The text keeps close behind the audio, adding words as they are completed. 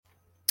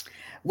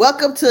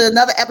Welcome to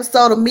another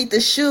episode of Meet the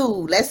Shoe.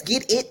 Let's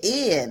get it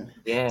in.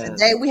 Yes,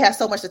 Today we have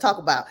so much to talk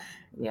about.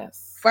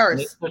 yes.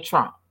 First, Mr.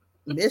 Trump.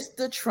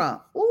 Mr.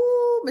 Trump.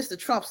 Ooh, Mr.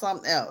 Trump,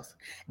 something else.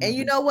 And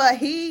you Hmm. know what?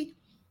 He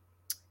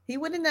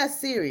went in that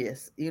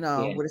serious,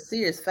 Yeah. with a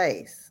serious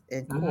face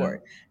in Hmm.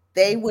 court.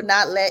 They would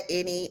not let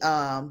any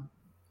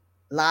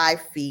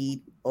live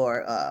feed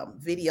or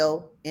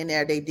video in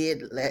there. They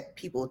did let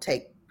people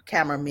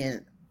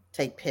cameramen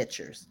take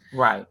pictures.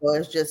 Right. So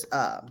it's just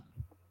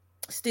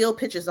still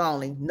pictures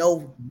only,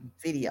 no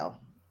video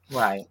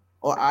Right.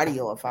 or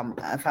audio if I'm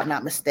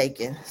not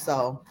mistaken.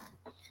 So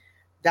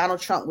Donald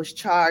Trump was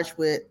charged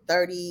with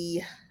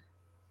 30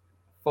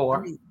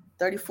 Four.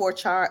 34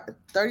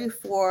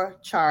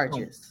 Mm.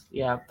 charges,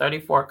 Yeah.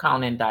 34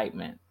 count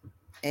indictment.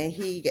 and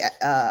he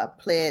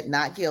pled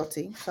not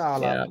guilty to all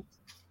of Yeah. them.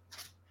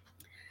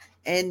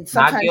 And Not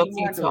sometimes you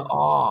guilty to wonder,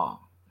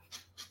 all.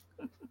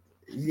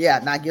 yeah,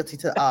 not guilty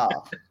to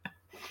all.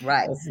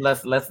 Right.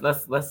 Let's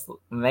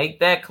make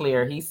that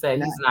clear. He said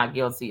Not, he's not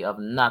guilty of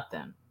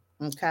nothing.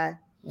 okay.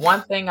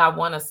 One thing I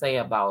want to say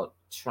about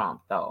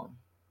Trump, though,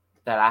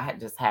 that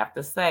just have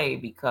to say,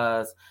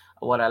 because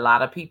what a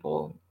lot of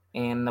people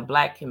in the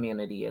Black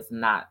community is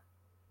not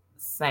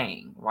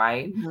saying,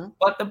 right? Hmm.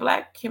 But the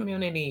Black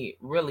community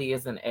really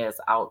isn't as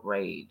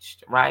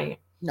outraged, right?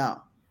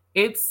 No.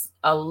 It's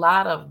a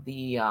lot of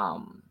the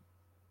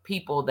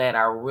people that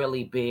are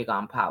really big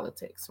on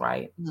politics,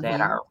 right? That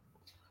Hmm. are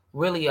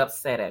really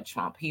upset at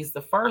Trump. He's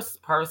the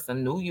first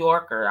person, New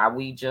Yorker.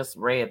 We just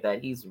read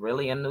that he's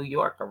really a New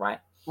Yorker, right?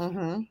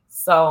 Hmm.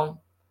 So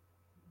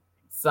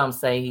some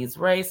say he's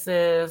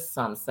racist,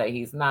 some say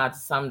he's not,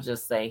 some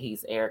just say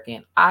he's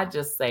arrogant. I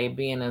just say,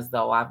 being as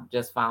though I've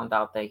just found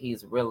out that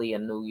he's really a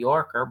New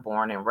Yorker,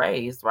 born and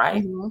raised,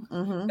 right? Hmm.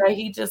 Hmm. That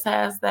he just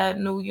has that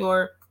New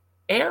York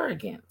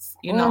arrogance,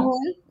 Hmm.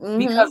 Hmm.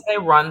 because they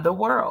run the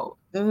world,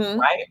 Hmm.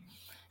 right?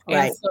 And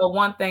Right. so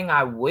one thing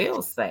I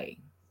will say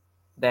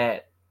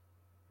that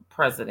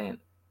President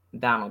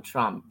Donald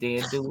Trump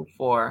did do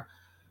for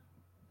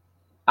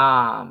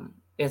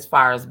as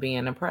far as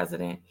being a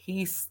president,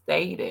 he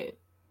stated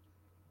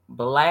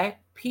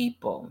Black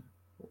people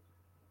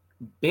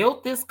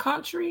built this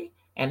country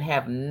and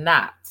have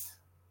not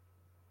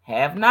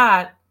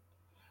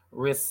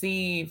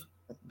received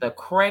the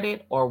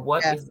credit or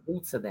what Yeah. is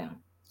due to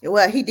them.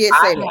 Well, he did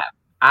I say that. have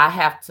I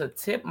have to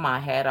tip my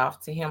hat off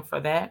to him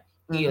for that.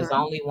 He is Hmm.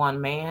 only one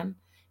man.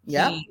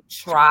 Yep. He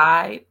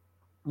tried,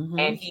 and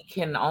Hmm. he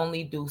can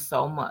only do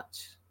so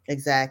much.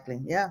 Exactly.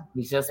 Yeah.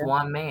 He's just Yeah.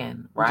 one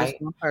man, Just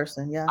right? one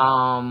person. Yeah.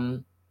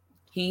 Um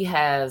he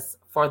has,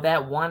 for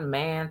that one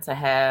man to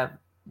have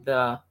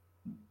the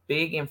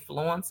big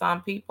influence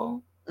on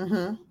people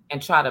Hmm.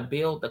 and try to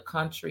build the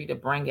country to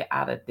bring it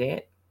out of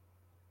debt.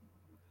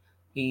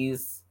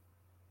 He's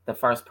the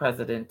first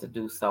president to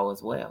do so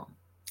as well.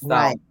 So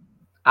Right.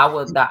 I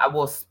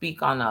will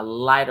speak on a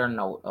lighter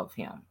note of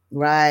him.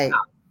 Right.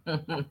 But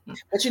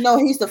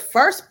he's the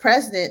first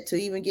president to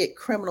even get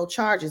criminal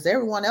charges.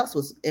 Everyone else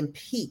was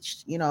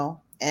impeached. Right,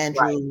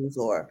 Andrews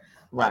or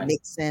right.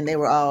 Nixon, they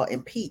were all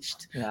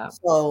impeached. Yeah,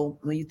 So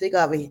when you think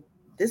of it,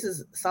 this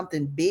is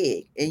something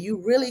big, and you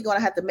really going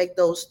to have to make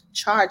those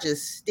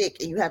charges stick,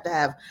 and you have to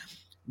have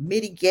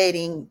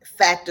mitigating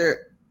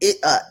factor,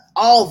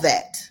 all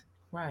that,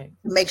 right.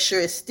 to make sure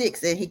it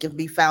sticks and he can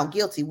be found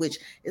guilty, which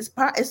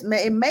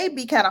it may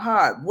be kind of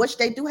hard, which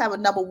they do have a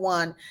number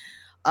one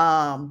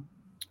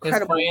His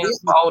credible friends witness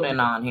for folding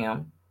that. on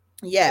him.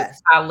 His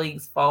Yes.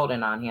 colleagues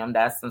folding on him.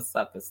 That's some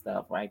sucker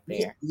stuff right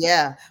there.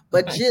 Yeah,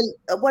 but Jill,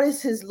 what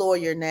is his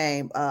lawyer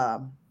name?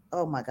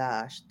 Oh my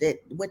gosh, that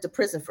went to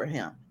prison for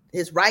him.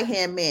 His right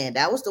hand man.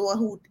 That was the one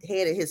who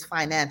headed his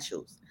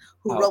financials,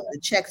 who wrote Okay. the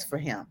checks for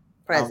him, All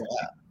President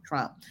right.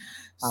 Trump.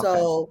 Okay.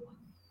 So,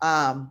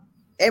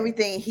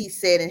 everything he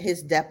said in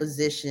his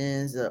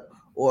depositions,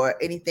 or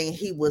anything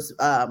he was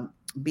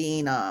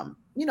being,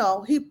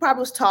 he probably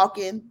was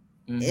talking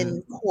Mm-hmm.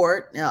 in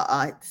court,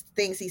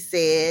 things he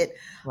said,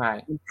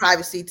 Right.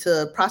 privacy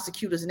to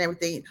prosecutors and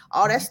everything,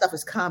 all that stuff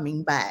is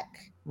coming back.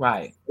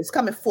 Right. It's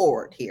coming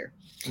forward here.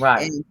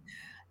 Right. And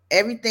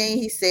everything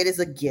he said is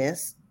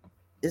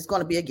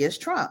going to be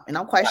against Trump. And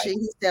I'm quite Right. sure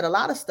he said a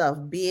lot of stuff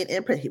being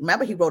in prison.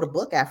 Remember, he wrote a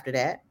book after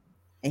that,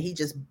 and he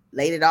just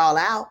laid it all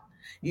out.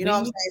 You Do know what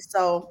I'm you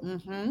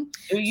saying? So,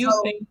 do you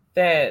so think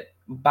that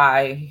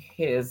by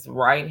his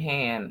right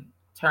hand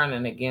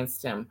turning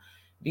against him,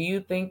 do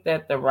you think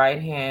that the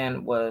right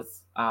hand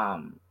was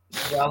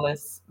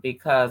jealous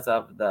because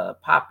of the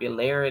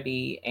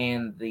popularity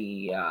and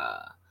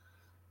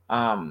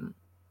um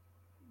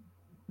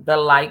the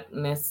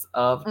likeness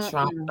of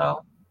Trump mm-mm.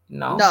 though?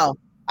 No? No,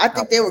 I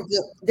think they Okay. were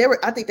good.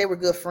 I think they were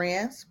good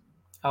friends.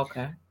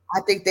 Okay.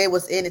 I think they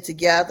was in it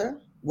together.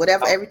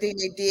 Whatever, Oh, everything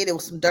they did, it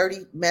was some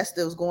dirty mess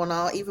that was going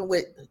on. Even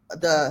with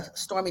the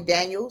Stormy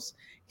Daniels,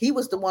 he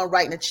was the one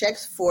writing the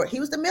checks for. He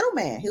was the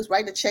middleman. He was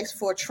writing the checks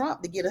for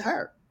Trump to get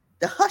her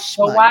the hush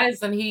so money.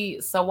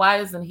 why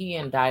isn't he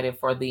indicted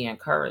for the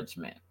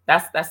encouragement?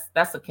 That's a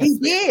He conspiracy.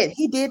 did.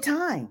 He did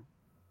time.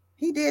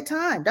 He did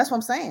time. That's what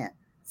I'm saying.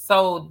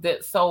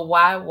 So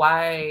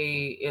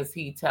why is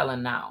he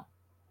telling now?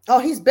 Oh,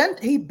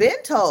 he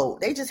been told.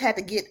 They just had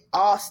to get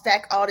all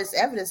stack all this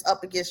evidence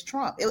up against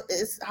Trump.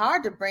 It's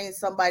hard to bring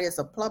somebody as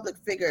a public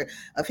figure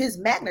of his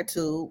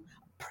magnitude,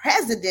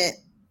 president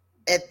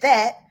at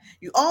that.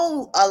 You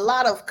own a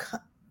lot of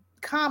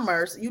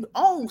commerce. You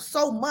own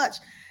so much.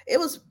 It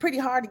was pretty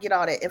hard to get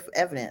all that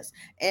evidence,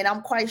 and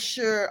I'm quite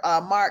sure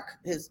Mark,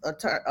 his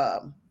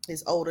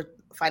older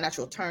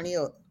financial attorney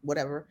or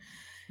whatever,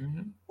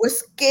 Hmm. was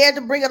scared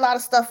to bring a lot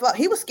of stuff up.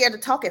 He was scared to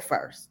talk at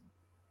first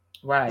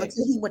Right.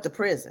 until he went to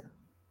prison.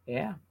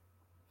 Yeah.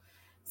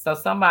 So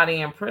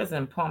somebody in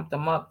prison pumped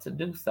him up to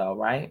do so,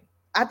 right?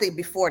 I think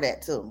before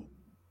that too,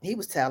 he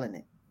was telling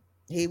it.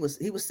 He was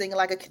singing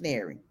like a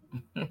canary.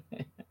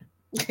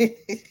 He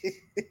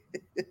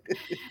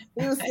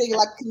was singing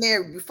like a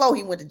canary before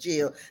he went to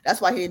jail. That's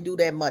why he didn't do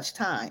that much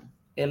time.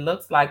 It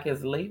looks like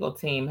his legal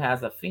team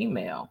has a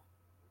female.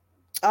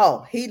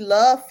 Oh, he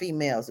loved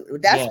females.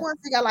 That's Yeah. one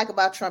thing I like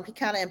about Trump. He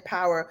kind of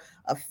empower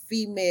a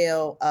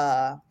female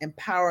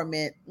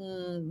empowerment,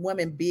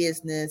 women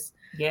business.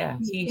 Yeah.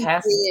 He He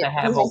has did. to He have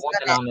a has done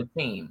woman that. on the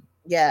team.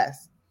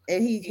 Yes,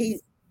 and he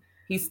He's,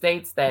 he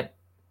states that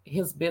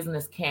his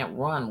business can't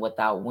run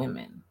without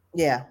women.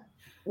 yeah,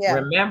 yeah,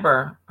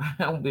 Remember,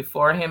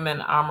 before him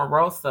and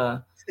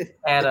Omarosa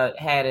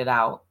had it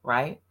out,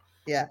 right?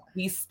 yeah.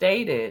 He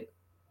stated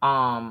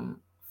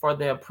for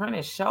the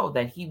Apprentice show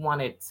that he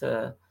wanted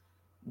to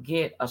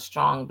get a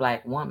strong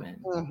black woman,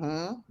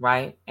 Mm-hmm.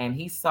 right? And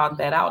he sought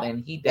that out,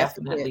 and he Yes,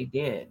 he did. definitely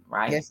did,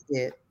 right? Yes, he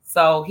did.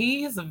 So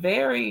he's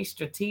very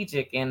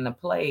strategic in the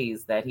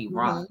plays that he Mm-hmm.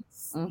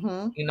 runs.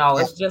 Mm-hmm. You know,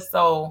 Yeah. it's just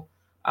so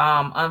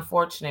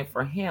unfortunate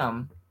for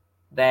him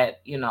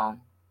that,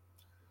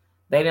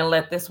 they didn't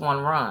let this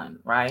one run,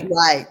 right?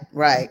 Right.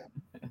 Right.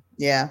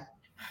 Yeah.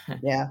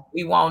 Yeah.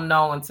 We won't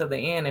know until the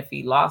end if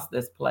he lost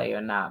this play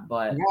or not.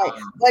 But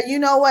Right. But you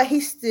know what?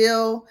 He's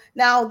still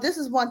now. This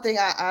is one thing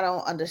I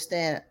don't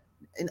understand.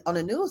 On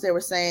the news, they were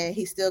saying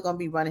he's still going to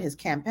be running his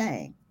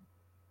campaign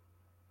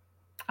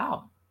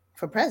oh,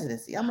 for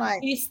presidency. I'm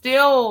like,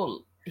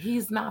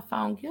 he's not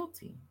found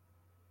guilty.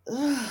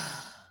 ugh,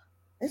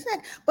 it's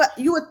like, but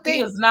you would He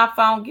think, is not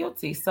found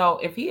guilty. So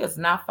if he is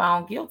not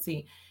found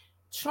guilty,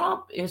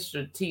 Trump is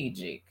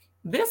strategic.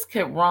 This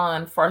could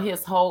run for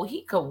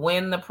he could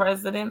win the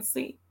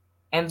presidency,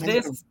 and and he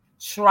can, this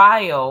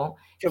trial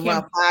can can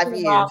run 5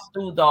 years, off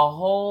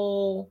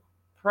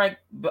pre,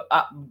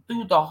 uh,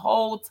 through the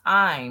whole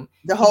time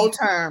the whole he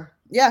term.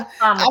 Yeah.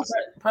 term I, of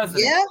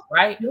president, yeah.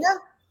 right? Yeah.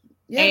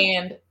 Yeah.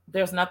 And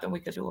there's nothing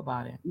we could do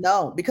about it.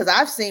 No, because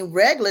I've seen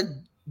regular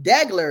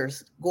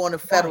dagglers going to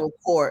Right. federal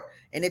court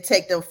and it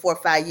take them 4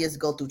 or 5 years to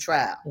go through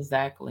trial.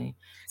 Exactly.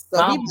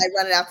 So he Some might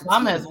run it out to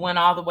some has 10. went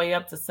all the way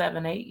up to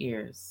 7, 8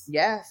 years.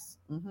 Yes.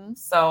 Hmm.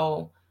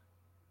 So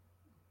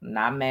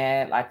not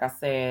mad. Like I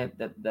said,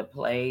 the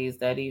plays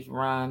that he's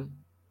run,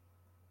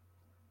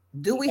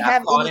 Do he we got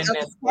have caught any in other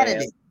this web.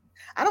 candidates?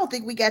 I don't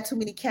think we got too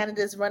many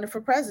candidates running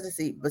for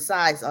presidency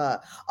besides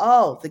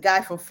oh, the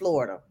guy from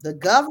Florida, the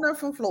governor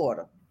from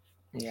Florida.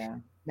 Yeah.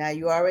 Now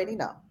you already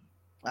know.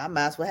 I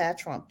might as well have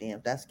Trump then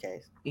if that's the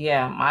case.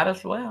 Yeah, might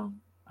as well.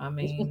 I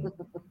mean,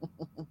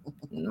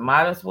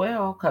 might as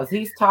well, because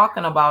he's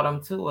talking about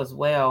him too as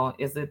well.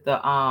 Is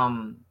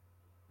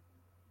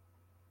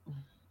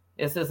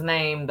his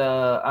name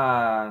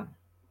the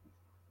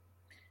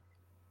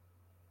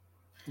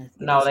Let's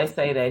get no, his they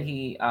say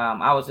that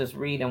I was just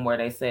reading where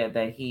they said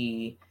that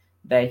he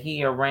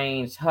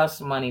arranged hush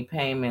money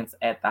payments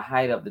at the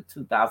height of the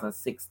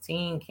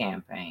 2016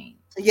 campaign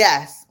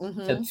yes. to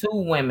Mm-hmm.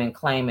 two women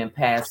claiming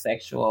past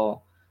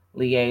sexual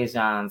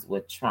liaisons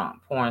with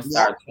Trump: porn Yep.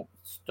 star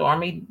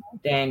Stormy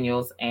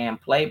Daniels and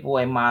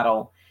Playboy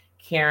model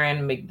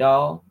Karen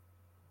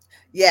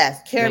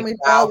Yes. Karen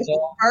McDowell was the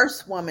McDowell.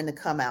 first woman to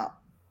come out.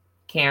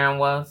 Karen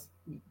was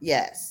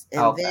Yes.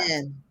 And okay.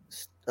 then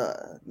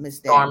Miss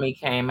Daniel. Stormy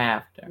came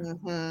after.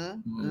 Mm-hmm.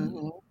 Mm,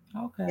 Mm-hmm.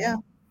 okay. Yeah.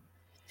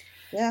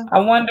 Yeah. I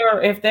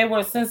wonder if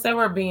since they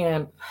were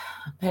being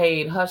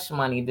paid hush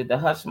money, did the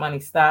hush money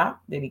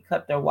stop? Did he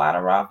cut their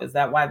water off? Is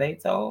that why they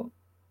told?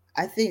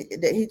 I think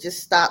that he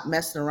just stopped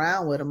messing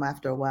around with them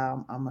after a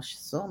while. I'm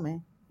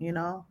assuming, you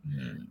know.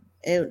 Hmm.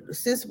 And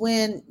since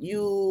when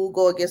you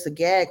go against a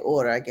gag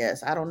order, I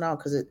guess I don't know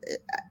because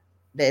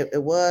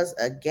it was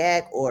a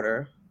gag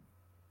order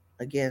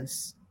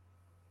against,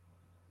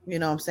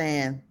 what I'm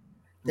saying,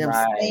 them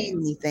Right. saying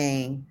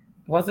anything.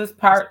 Was his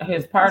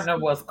partner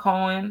was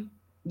Cohen?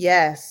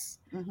 Yes.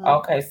 Mm-hmm.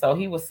 Okay, so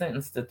he was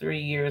sentenced to 3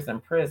 years in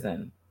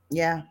prison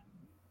Yeah.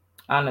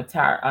 on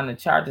the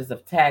charges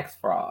of tax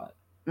fraud.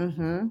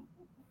 Mm-hmm.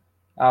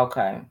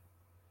 Okay.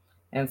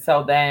 And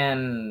so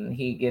then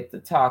he get to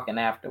talking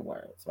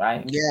afterwards,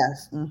 right?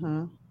 Yes.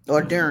 Mm-hmm.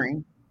 Or Mm,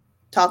 during.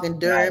 Talking right.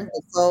 during,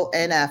 before,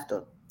 and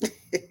after. And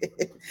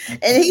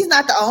Okay. he's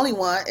not the only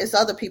one. It's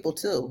other people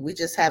too. We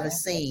just haven't Yeah.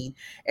 seen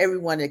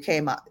everyone that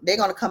came out. They're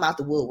going to come out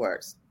the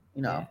woodworks,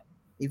 Yeah.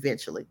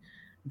 eventually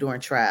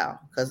during trial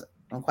because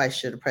I'm quite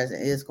sure the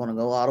president is going to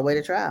go all the way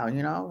to trial.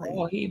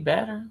 Oh, he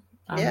better.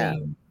 I Yeah.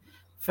 mean,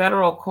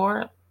 federal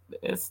court.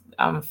 It's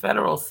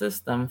federal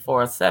system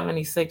for a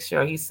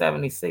 76-year. He's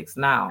 76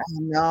 now.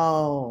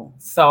 No.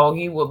 So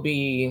he will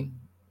be,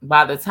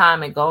 by the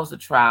time it goes to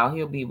trial,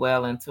 he'll be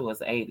well into his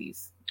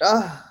 80s.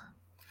 Ugh.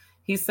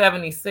 He's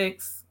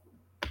 76.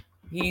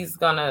 He's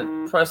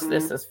gonna push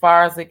this as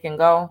far as it can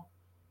go.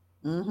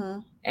 Mm-hmm.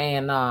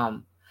 And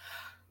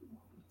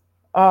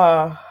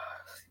uh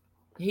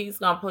he's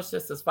gonna push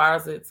this as far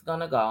as it's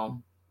gonna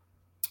go.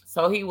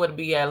 So he would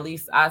be at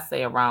least, I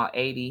say, around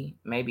 80,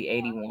 maybe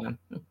 81.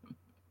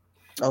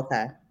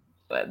 Okay.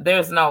 But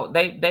there's no,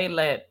 they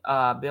let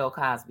Bill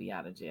Cosby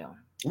out of jail.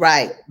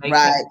 Right. They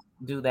can't Right.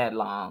 do that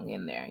long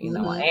in there,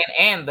 Mm-hmm.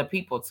 and the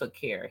people took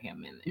care of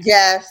him in there.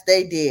 Yes,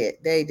 they did.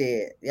 They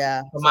did.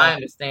 Yeah. From So. my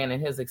understanding,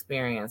 his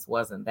experience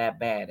wasn't that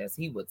bad as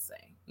he would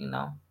say,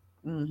 Mm-hmm.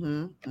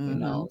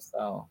 Mm-hmm.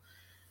 So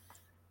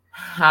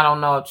I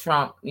don't know if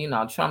Trump,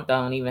 Trump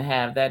don't even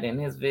have that in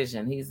his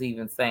vision. He's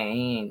even saying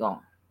he ain't going.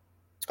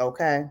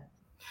 Okay.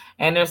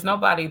 And there's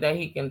nobody that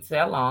he can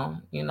tell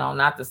on,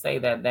 not to say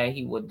that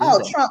he would do Oh,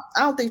 that. Trump.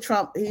 I don't think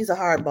Trump. He's a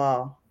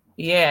hardball.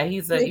 Yeah,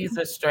 he's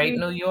a straight He,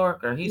 New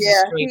Yorker. He's a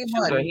yeah, straight he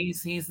shooter. won.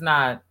 He's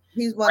not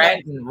He's one of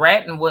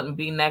ratting wouldn't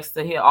be next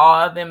to him.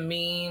 All them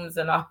memes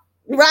and all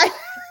right.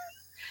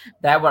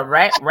 that would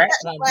rat won't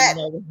be Rat.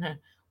 nowhere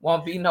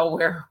won't be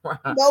nowhere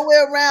around.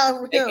 Nowhere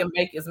around They him. can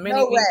make as many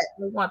No memes rat. as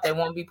they want. They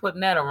won't be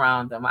putting that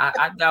around them.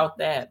 I doubt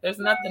that. There's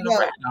nothing to No.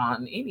 rat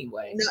on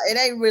anyway. No, it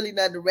ain't really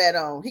nothing to rat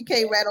on. He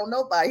can't rat on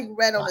nobody. He can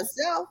rat on Right,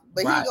 himself,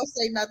 but he ain't right, gonna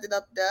say nothing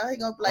up there. He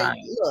gonna be like, right,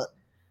 look,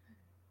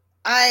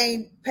 I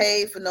ain't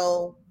paid for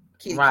no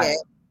kitty cat. right,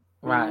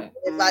 right.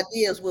 If I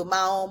did, it's with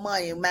my own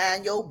money,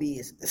 mind your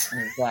business.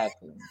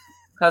 Exactly.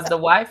 Because the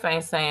wife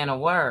ain't saying a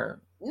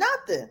word.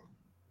 Nothing.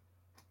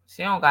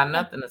 She don't got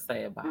nothing to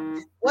say about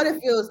it. What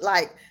it feels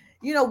like,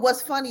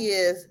 what's funny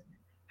is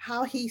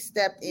how he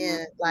stepped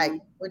in, like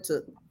went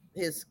to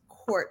his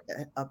court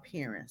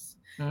appearance.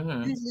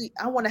 Mm-hmm. Usually,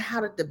 I wonder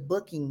how did the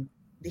booking,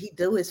 did he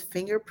do his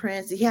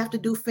fingerprints? Did he have to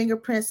do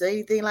fingerprints or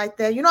anything like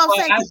that? You know what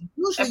I'm Well, saying? 'Cause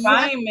usually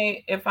you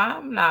have. if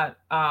I'm not,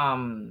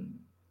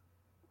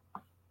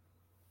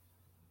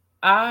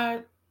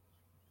 I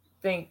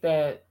think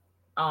that,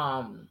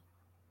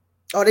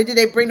 Oh,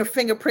 they bring the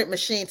fingerprint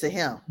machine to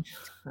him.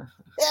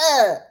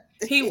 Yeah.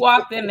 he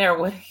walked in there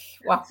with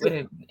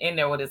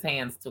his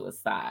hands to his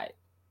side.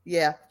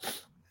 Yeah.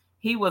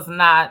 He was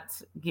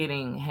not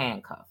getting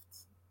handcuffed.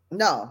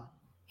 No.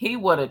 He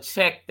would have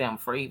checked them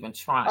for even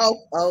trying.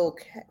 Oh,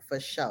 okay, for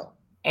sure.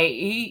 Hey,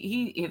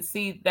 he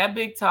see that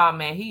big tall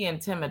man. He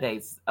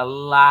intimidates a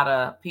lot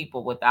of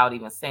people without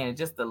even saying it.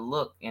 Just the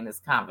look in his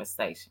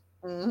conversation.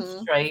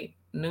 Mm-hmm. Straight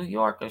New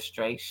Yorker,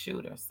 straight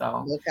shooter.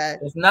 So Okay.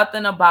 there's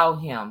nothing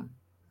about him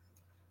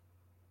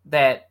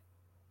that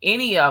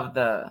any of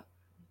the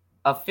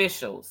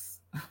officials,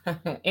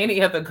 any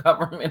of the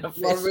government Won't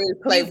officials, really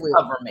play he's with.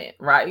 government,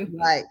 right?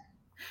 Right.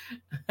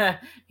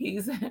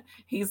 he's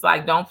he's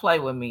like, don't play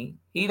with me.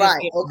 He just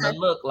Right. gives him a Okay.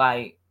 look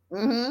like,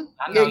 Mm-hmm.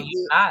 I Yeah, know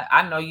you not.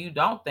 I know you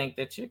don't think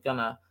that you're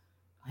gonna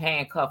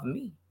handcuff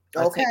me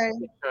or take okay. a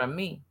picture of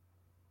me.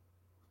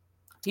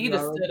 He You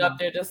just already stood know. up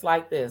there just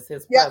like this.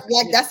 His Yeah, press.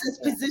 like that's his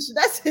position.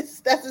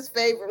 That's his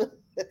favorite.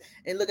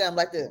 And look at him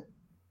like this.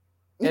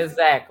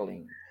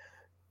 Exactly.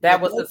 Yeah,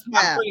 That was no his. I'm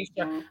time. pretty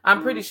sure.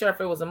 I'm pretty sure if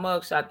it was a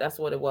mugshot, that's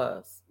what it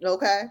was.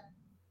 Okay.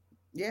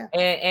 Yeah.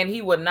 And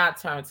he would not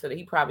turn to the.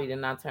 He probably did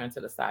not turn to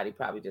the side. He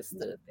probably just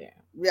stood there.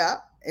 Yeah.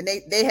 And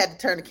they had to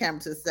turn the camera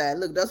to the side.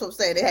 Look, that's what I'm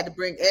saying. They had to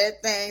bring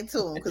everything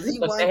to him because he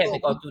Look, they wasn't had to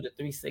going go do the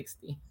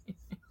 360.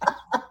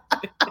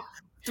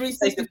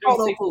 Take the 360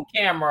 photo 360 booth.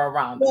 camera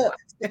around him. Look,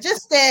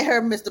 just stand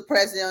here, Mr.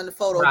 President, on the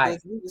photo Right.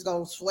 booth. We're just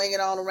gonna swing it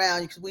on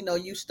around you because we know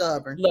you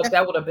stubborn. Look,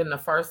 that would have been the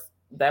first.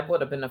 That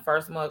would have been the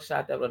first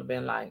mugshot. That would have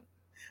been like,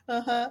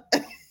 Uh-huh.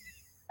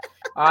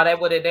 oh, they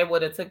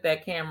would have took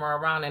that camera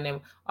around, and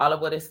then all it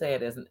would have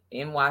said is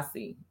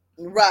NYC,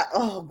 Right.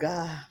 Oh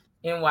God.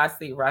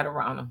 NYC, right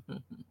around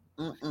him.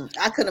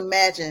 I could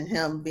imagine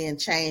him being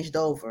changed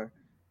over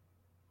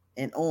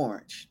in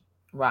orange.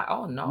 Right.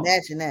 Oh no.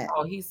 Imagine that.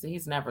 Oh, he's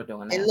never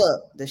doing And that.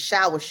 look, the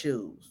shower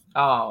shoes.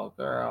 Oh,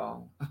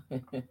 girl.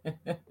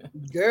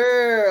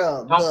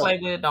 Girl, Don't look. play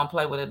with it. Don't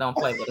play with it. Don't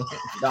play with it.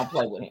 Don't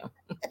play with him.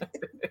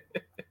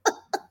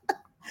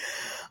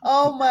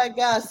 Oh my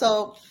God.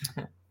 So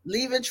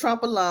leaving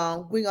Trump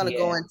alone, we're gonna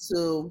go Yeah.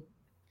 into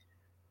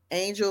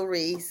Angel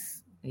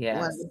Reese, one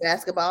of Yes. the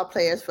basketball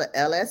players for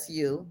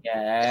LSU. Whole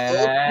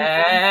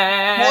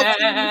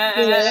team was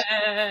good.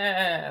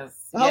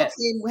 Yes. The whole Yes.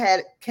 team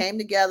came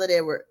together.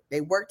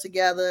 They worked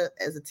together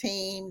as a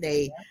team.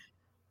 They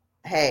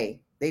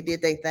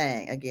did their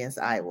thing against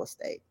Iowa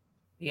State.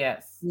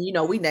 Yes. We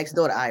next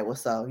door to Iowa,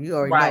 so you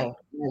already Right. know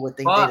we would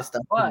think they the But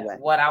stuff but anyway.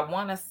 what I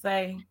want to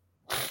say,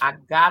 I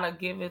gotta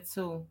give it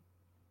to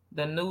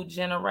the new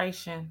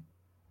generation.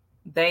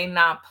 They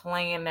not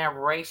playing that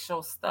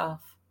racial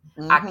stuff.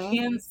 I Mm-hmm.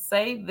 can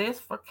say this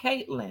for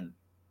Caitlin,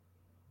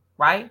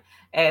 right?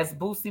 As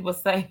Boosie would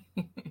say,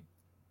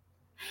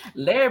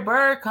 Larry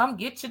Bird, come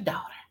get your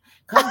daughter.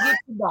 Come get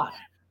your daughter.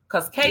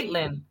 Because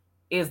Caitlin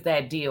is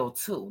that deal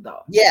too,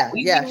 though. Yeah,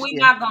 We yeah, we yeah.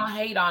 not gonna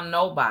hate on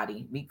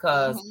nobody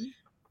because, Mm-hmm.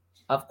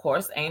 of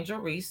course, Angel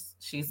Reese,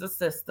 she's a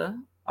sister.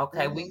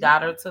 Okay, we Mm-hmm.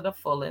 got her to the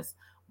fullest.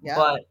 Yep.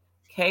 But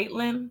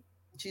Caitlyn,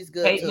 She's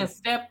good too. Caitlyn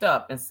stepped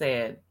up and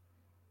said,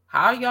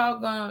 "How y'all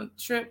gonna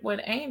trip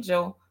with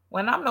Angel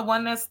when I'm the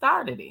one that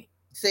started it?"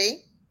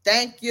 See?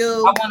 Thank I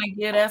you. want to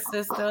give that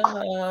sister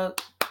a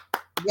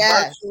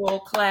Yes. virtual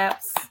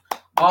claps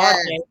all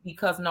day Yes.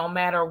 because no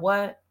matter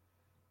what,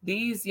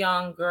 these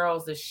young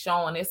girls is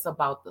showing it's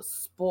about the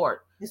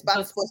sport, It's about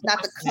good the sport. It's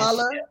not the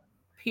color. sportsmanship, It's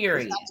not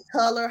period. the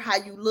color, how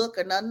you look,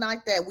 or nothing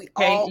like that. We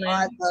all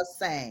are Caitlin, the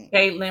same.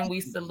 Caitlin, Thank we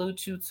you.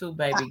 salute you too, Ha,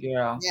 baby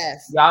girl.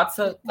 yes. Y'all We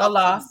took a talk to you.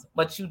 loss,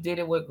 but you did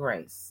it with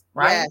grace,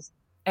 right? Yes.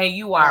 And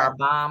you are Yes. a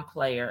bomb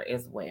player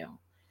as well.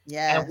 And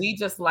Yes. we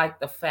just like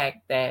the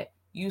fact that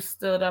you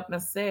stood up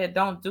and said,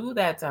 don't do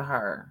that to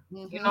her. You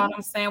know what Mm-hmm.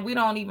 I'm saying? We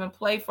don't even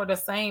play for the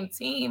same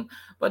team,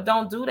 but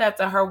don't do that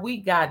to her. We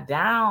got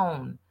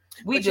down.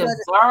 We But you know,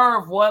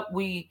 deserve what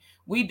we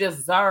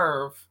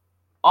deserve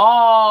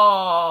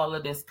all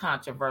of this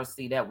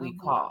controversy that we mm-hmm.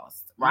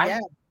 caused, Yeah.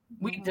 right?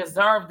 We Mm-hmm.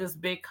 deserve this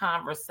big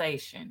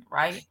conversation,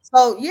 right?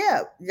 So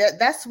yeah,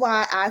 that's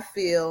why I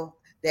feel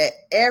that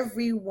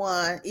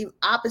everyone, even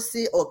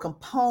opposite or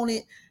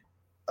component,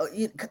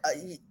 you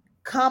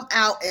come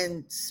out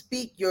and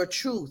speak your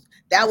truth.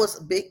 That was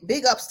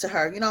big ups to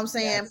her. You know what I'm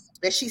saying? Yes.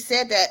 That she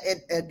said that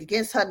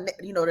against her,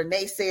 the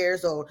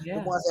naysayers or the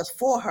Yeah. ones that's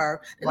for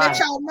her, to let Right.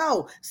 y'all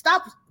know,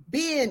 stop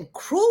being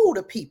cruel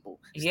to people.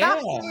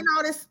 Stop saying Yeah.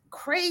 all this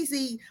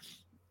crazy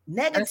And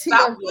negative.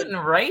 stop putting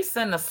race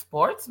in the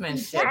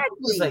sportsmanship.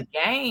 This is a Exactly.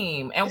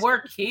 game, and It's,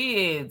 we're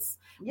kids.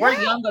 We're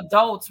yeah. young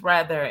adults,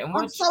 rather, and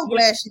I'm so we're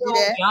glad she did still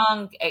that.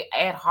 young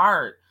at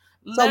heart.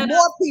 So Let more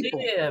us people.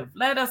 live.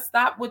 Let us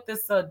stop with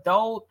this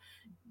adult,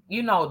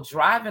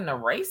 driving the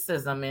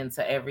racism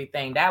into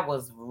everything. That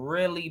was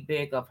really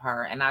big of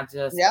her, and I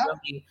just Yeah.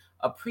 really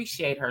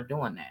appreciate her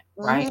doing that.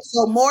 Hmm. Right?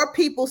 So more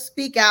people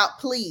speak out,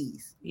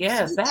 please.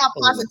 Yeah, Speak out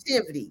exactly.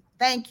 positivity.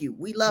 Thank you.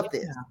 We love Yeah,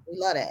 this. We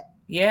love that.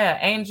 yeah.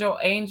 Angel.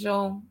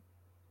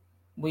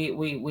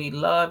 We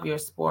love your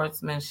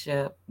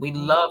sportsmanship. We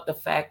Mhm. love the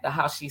fact of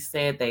how she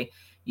said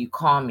you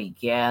call me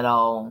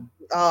ghetto.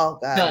 Oh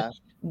God.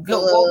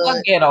 What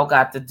Hood. ghetto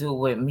got to do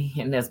with me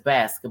in this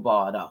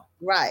basketball though?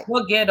 Right.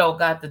 What ghetto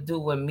got to do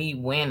with me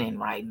winning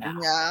right now?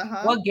 Yeah.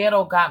 Uh-huh. What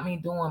ghetto got me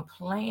doing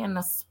playing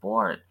the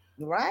sport?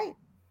 Right.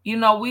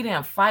 We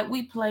didn't fight,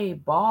 we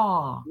played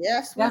ball.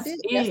 Yes, we That's did.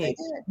 Yes, they it.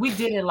 did. We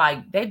did it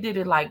like they did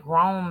it like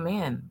grown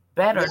men,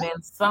 better Yeah.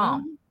 than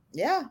some. Hmm.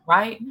 Yeah.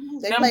 Right?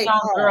 They Them played young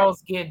hard.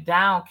 girls get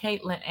down,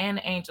 Caitlin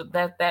and Angel,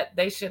 that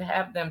they should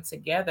have them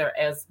together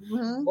as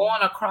Hmm.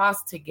 going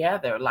across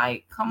together.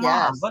 Like, come on,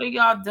 Yes. what are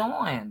y'all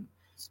doing?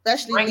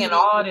 Especially Bringing leading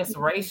all the this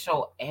people.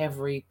 racial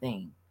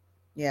everything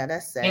Yeah,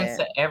 that's sad.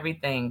 into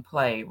everything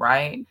play,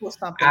 right? People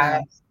something I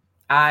else.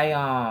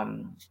 I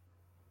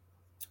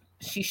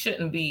she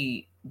shouldn't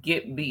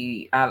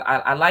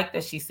I like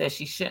that she said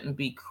she shouldn't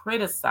be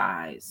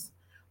criticized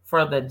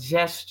for the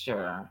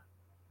gesture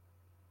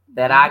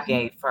that I Hmm.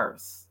 gave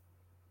first.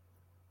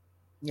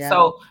 Yeah.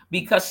 So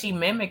because she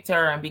mimicked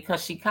her and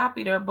because she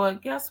copied her,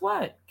 but guess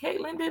what?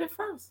 Caitlyn did it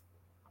first.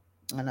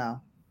 I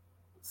know.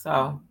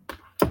 So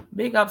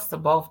big ups to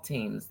both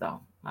teams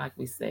though, like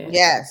we said.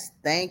 Yes.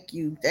 Thank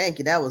you. Thank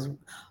you. That was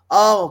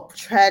all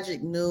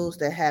tragic news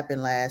that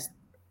happened last.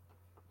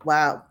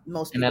 Wow.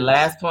 Most In the people was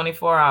last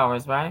 24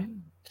 hours, right?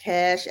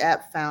 Cash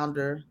App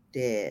founder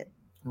dead.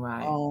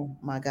 Right. Oh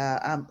my God.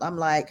 I'm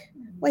like,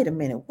 wait a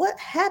minute, what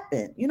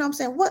happened? You know what I'm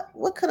saying?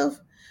 What could have,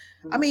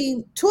 I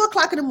mean, 2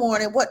 o'clock in the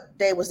morning, what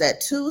day was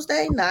that?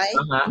 Tuesday night, you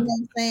Uh-huh. know what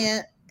I'm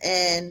saying?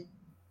 And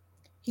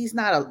he's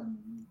not a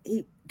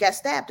he got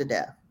stabbed to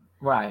death.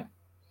 Right.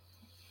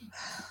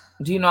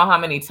 Do you know how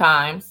many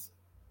times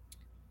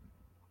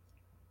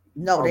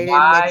No, or they didn't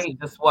mention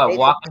why? Just what? they didn't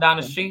Walking down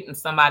the mention. street and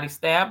somebody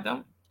stabbed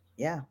him?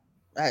 Yeah.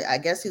 I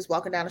guess he's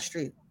walking down the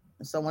street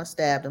and someone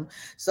stabbed him.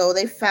 So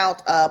they found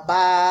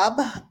Bob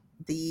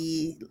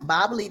Lee,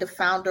 the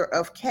founder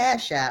of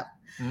Cash App,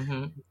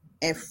 Mm-hmm.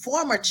 and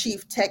former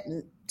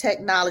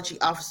technology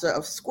officer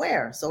of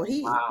Square. So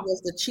he Wow.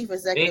 was the chief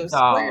executive Big of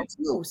Square dog.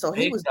 too. So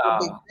he Big was the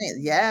big dog. thing.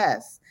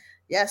 Yes.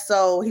 Yes.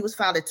 So he was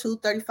found at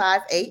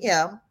 2:35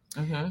 a.m.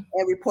 Mm-hmm.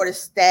 and reported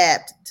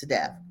stabbed to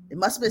death. It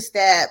must have been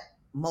stabbed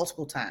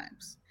multiple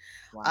times.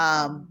 Wow.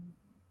 Um,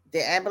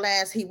 the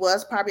ambulance, he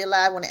was probably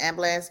alive when the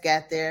ambulance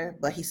got there,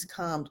 but he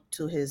succumbed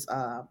to his His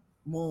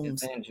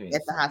wounds at the injuries.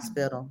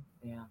 hospital.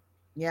 Yeah.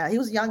 Yeah, he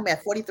was a young man,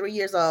 43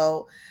 years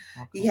old.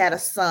 He Okay. had a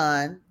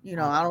son. Okay.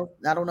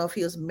 I don't know if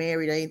he was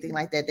married or anything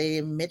like that. They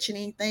didn't mention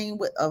anything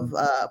of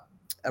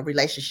a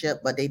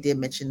relationship, but they did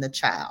mention the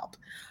child.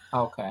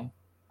 Okay.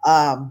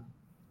 Um,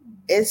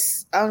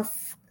 it's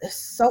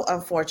so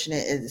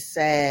unfortunate. It's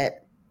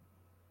sad.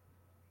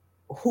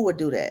 Who would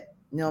do that?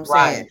 You know what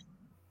I'm saying? Right.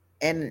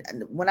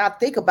 And when I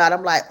think about it,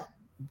 I'm like,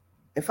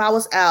 if I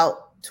was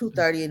out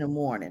 2:30 in the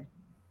morning,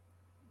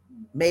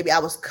 maybe I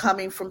was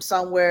coming from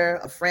somewhere,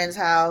 a friend's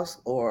house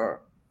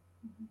or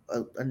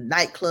a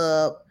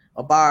nightclub,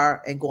 a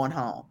bar, and going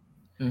home.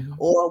 Mhm.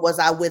 or was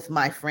I with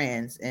my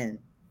friends and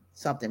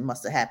something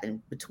must have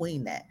happened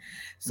between that?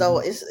 So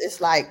Mhm. it's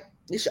like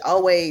you should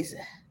always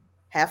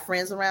have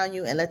friends around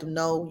you and let them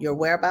know your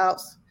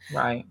whereabouts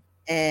Right.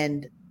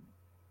 and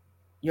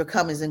your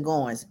comings and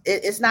goings.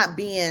 It's not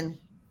being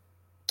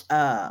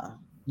uh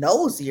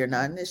nosy or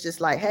nothing. It's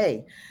just like,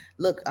 hey,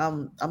 look,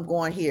 I'm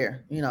going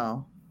here, even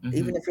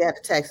Mhm. if you have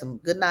to text them,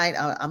 good night,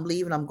 I'm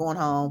leaving, I'm going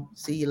home,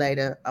 see you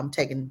later, I'm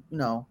taking,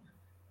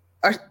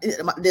 or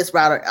this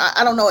route.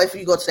 I don't know if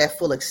you go to that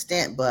full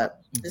extent,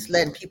 but just Mhm.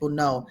 letting people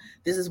know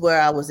this is where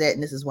I was at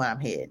and this is where I'm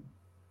heading.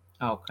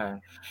 Okay.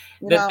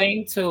 You The know?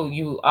 thing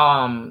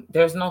too,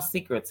 there's no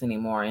secrets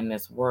anymore in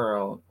this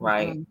world,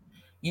 right? Mm-mm.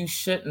 You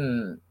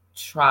shouldn't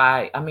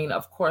try. I mean,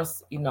 of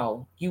course,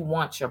 you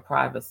want your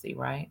privacy,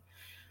 right?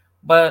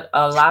 But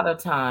a lot of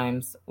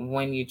times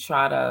when you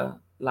try to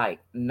like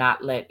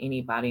not let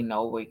anybody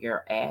know where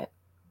you're at,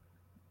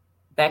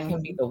 that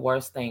can be Mm-hmm. the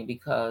worst thing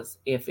because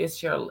if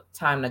it's your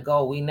time to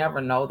go, we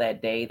never know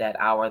that day, that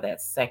hour,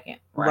 that second,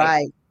 right?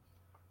 Right.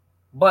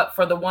 But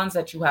for the ones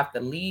that you have to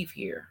leave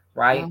here,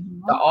 right?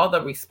 Mm-hmm. All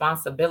the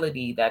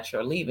responsibility that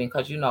you're leaving,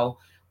 because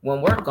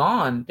when we're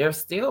gone, there's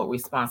still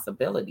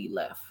responsibility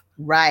left.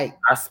 Right.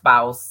 Our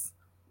spouse,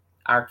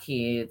 our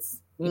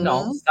kids,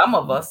 Mm-hmm. some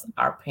of us,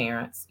 our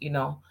parents,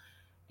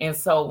 And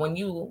so when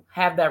you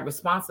have that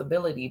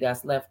responsibility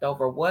that's left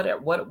over, what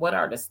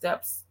are the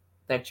steps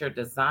that you're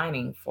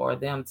designing for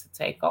them to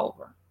take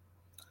over?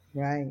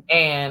 Right.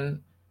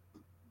 And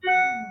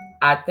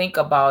I think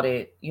about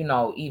it,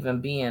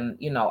 even being,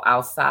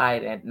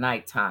 outside at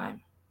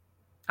nighttime.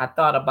 I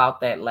thought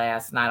about that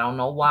last night. I don't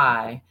know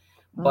why,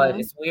 but Mm-hmm.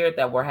 it's weird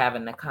that we're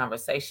having the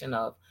conversation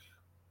of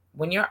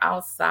when you're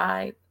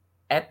outside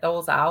at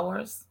those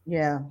hours,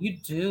 Yeah. you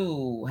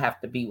do have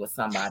to be with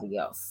somebody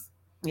else.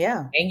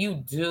 Yeah. And you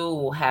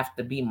do have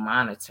to be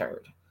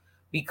monitored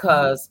Mm-hmm.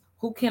 because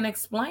who can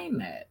explain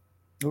that?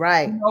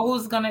 Right.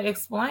 Who's going to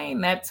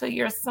explain that to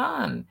your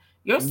son?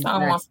 Your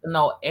son Exactly. wants to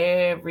know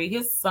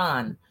his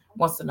son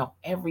wants to know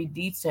every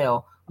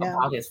detail Yeah.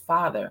 about his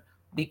father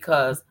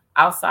because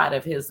outside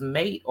of his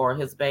mate or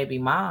his baby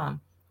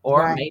mom or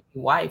Right. maybe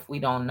wife, we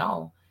don't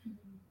know.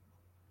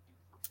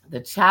 The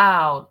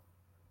child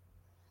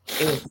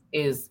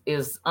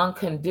is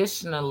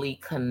unconditionally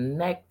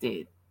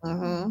connected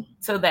Mm-hmm.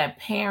 to that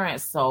parent.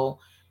 So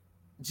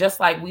just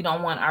like we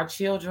don't want our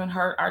children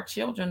hurt, our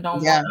children don't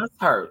want Yeah. us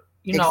hurt.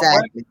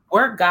 Exactly.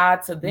 We're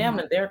God to them Mm-hmm.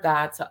 and they're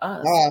God to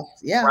us,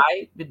 Yeah.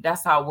 right?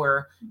 That's how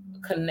we're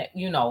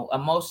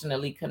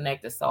emotionally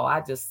connected. So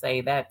I just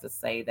say that to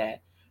say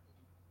that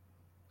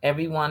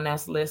everyone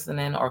that's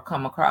listening or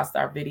come across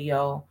our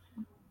video,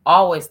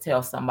 always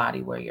tell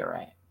somebody where you're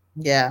at.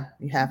 Yeah.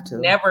 You have to.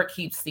 Never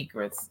keep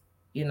secrets,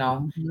 you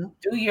know. Mm-hmm.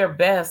 Do your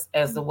best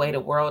as the way the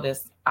world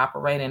is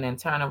operating and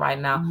turning right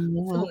now to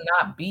Mm-hmm.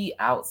 not be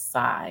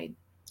outside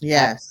after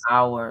Yes.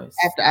 hours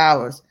After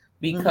hours.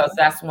 because Mm-hmm.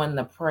 that's when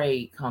the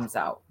prey comes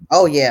out.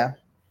 Oh yeah.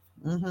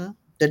 Mm-hmm.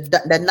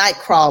 The night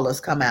crawlers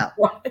come out,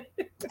 Right.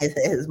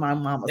 as my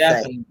mama say.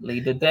 Definitely.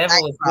 The The night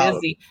devil is crawlers.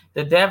 busy.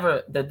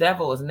 The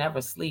devil is never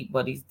asleep,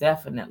 but he's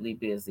definitely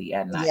busy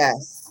at night.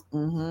 Yes.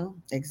 Mm-hmm.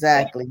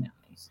 Exactly. Definitely.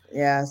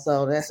 Yeah.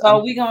 So that's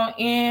So we gonna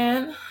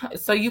end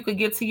so you could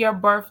get to your I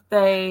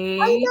birthday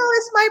know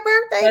it's my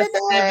birthday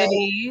today.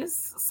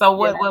 festivities.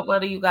 So Yeah.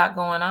 what do you got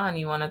going on?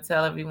 You want to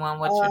tell everyone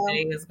what your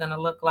day Um. is gonna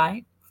look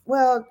like?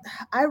 Well,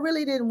 I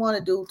really didn't want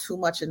to do too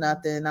much of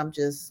nothing. I'm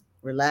just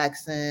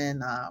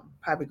relaxing.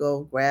 Probably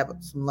go grab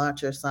some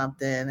lunch or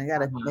something. I got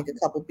to Uh-huh. make a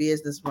couple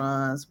business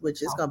runs,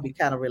 which is gonna be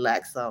kind of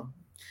relaxed. So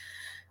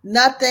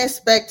nothing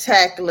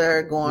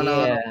spectacular going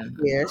on Yeah.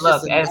 over here. It's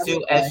just Look, as another you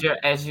day. as you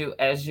as you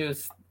as you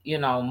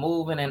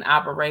moving and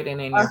operating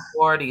in Uh, your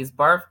 40s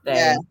birthday,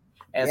 yeah.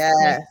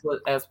 Yeah.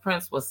 As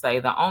Prince would say,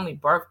 the only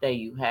birthday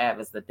you have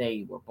is the day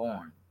you were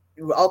born.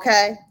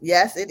 Okay.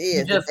 Yes, it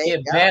You is. The just day.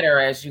 get Yep. better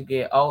as you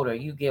get older.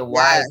 You get Yes.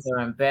 wiser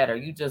and better.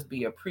 You just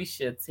be I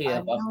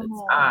appreciative of the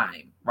know.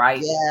 time, right?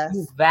 You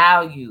Yes.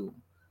 value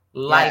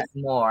life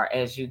Yes. more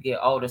as you get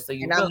older. So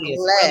And I'm it's really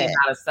glad.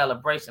 not a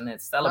celebration.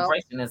 It's No.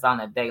 celebration is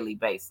on a daily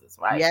basis,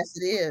 right? Yes,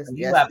 it is. And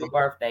you Yes, have it a is.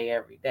 birthday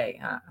every day,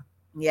 huh?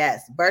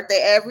 Yes. Birthday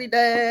every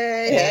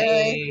day.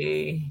 Hey.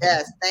 Hey.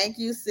 Yes. Thank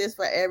you, sis,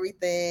 for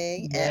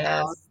everything. And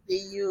I'll Yes.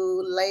 see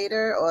you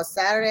later or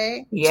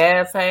Saturday.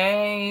 Yes,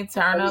 hey,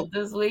 turn Or you up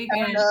this turn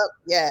weekend. up.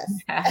 Yes.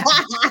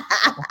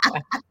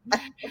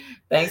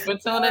 Thanks for All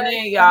tuning right.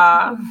 in, Thanks for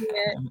y'all. being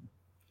here.